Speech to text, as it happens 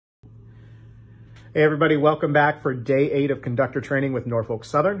Hey everybody, welcome back for day 8 of conductor training with Norfolk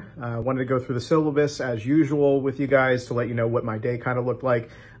Southern. Wanted to go through the syllabus as usual with you guys to let you know what my day kind of looked like,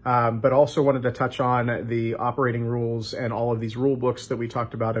 but also wanted to touch on the operating rules and all of these rule books that we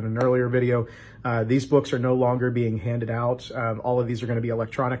talked about in an earlier video. These books are no longer being handed out. All of these are going to be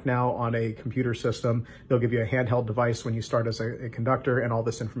electronic now on a computer system. They'll give you a handheld device when you start as a conductor, and all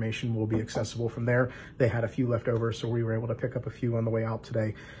this information will be accessible from there. They had a few left over, so we were able to pick up a few on the way out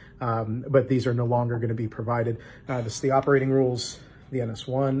today. But these are no longer going to be provided. This is the operating rules, the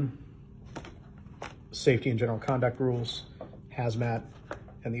NS1, safety and general conduct rules, hazmat,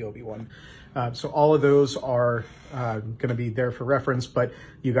 and the OB1. So all of those are going to be there for reference, but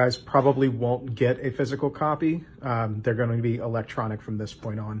you guys probably won't get a physical copy. They're going to be electronic from this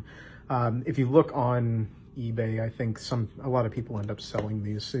point on. If you look on eBay, I think a lot of people end up selling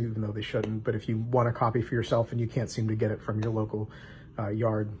these, even though they shouldn't. But if you want a copy for yourself and you can't seem to get it from your local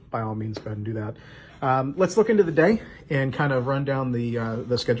yard, by all means, go ahead and do that. Let's look into the day and kind of run down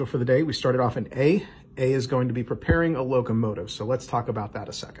the schedule for the day. We started off in A. A is going to be preparing a locomotive. So let's talk about that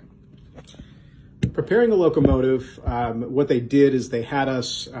a second. Preparing a locomotive, what they did is they had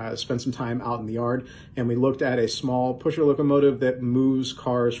us spend some time out in the yard, and we looked at a small pusher locomotive that moves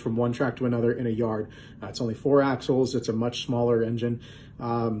cars from one track to another in a yard. It's only 4 axles. It's a much smaller engine.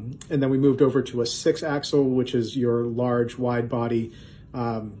 And then we moved over to a 6-axle, which is your large, wide body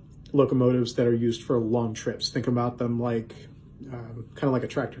locomotives that are used for long trips. Think about them like kind of like a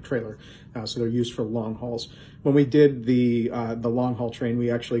tractor trailer. So they're used for long hauls. When we did the long haul train, we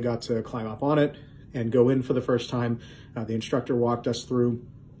actually got to climb up on it and go in for the first time. The instructor walked us through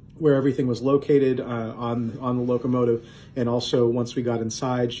where everything was located on the locomotive, and also once we got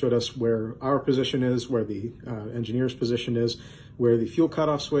inside, showed us where our position is, where the engineer's position is, where the fuel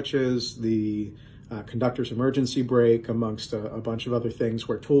cutoff switch is, the conductor's emergency brake, amongst a bunch of other things,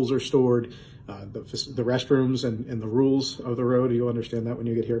 where tools are stored, the restrooms, and the rules of the road. You'll understand that when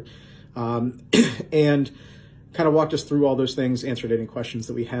you get here. And kind of walked us through all those things, answered any questions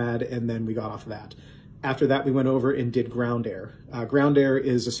that we had, and then we got off of that. After that, we went over and did ground air. Ground air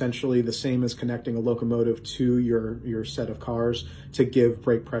is essentially the same as connecting a locomotive to your set of cars to give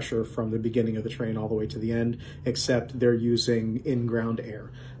brake pressure from the beginning of the train all the way to the end, except they're using in-ground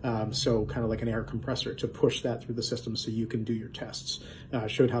air. So kind of like an air compressor to push that through the system so you can do your tests.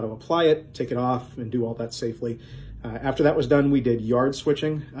 Showed how to apply it, take it off, and do all that safely. After that was done, we did yard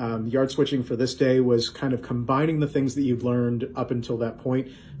switching. Yard switching for this day was kind of combining the things that you've learned up until that point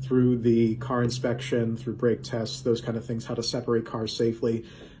through the car inspection, through brake tests, those kind of things, how to separate cars safely,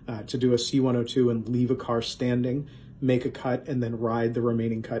 to do a C102 and leave a car standing, make a cut, and then ride the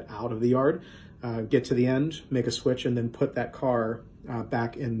remaining cut out of the yard, get to the end, make a switch, and then put that car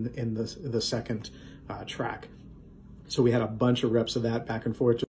back in the second track. So we had a bunch of reps of that back and forth.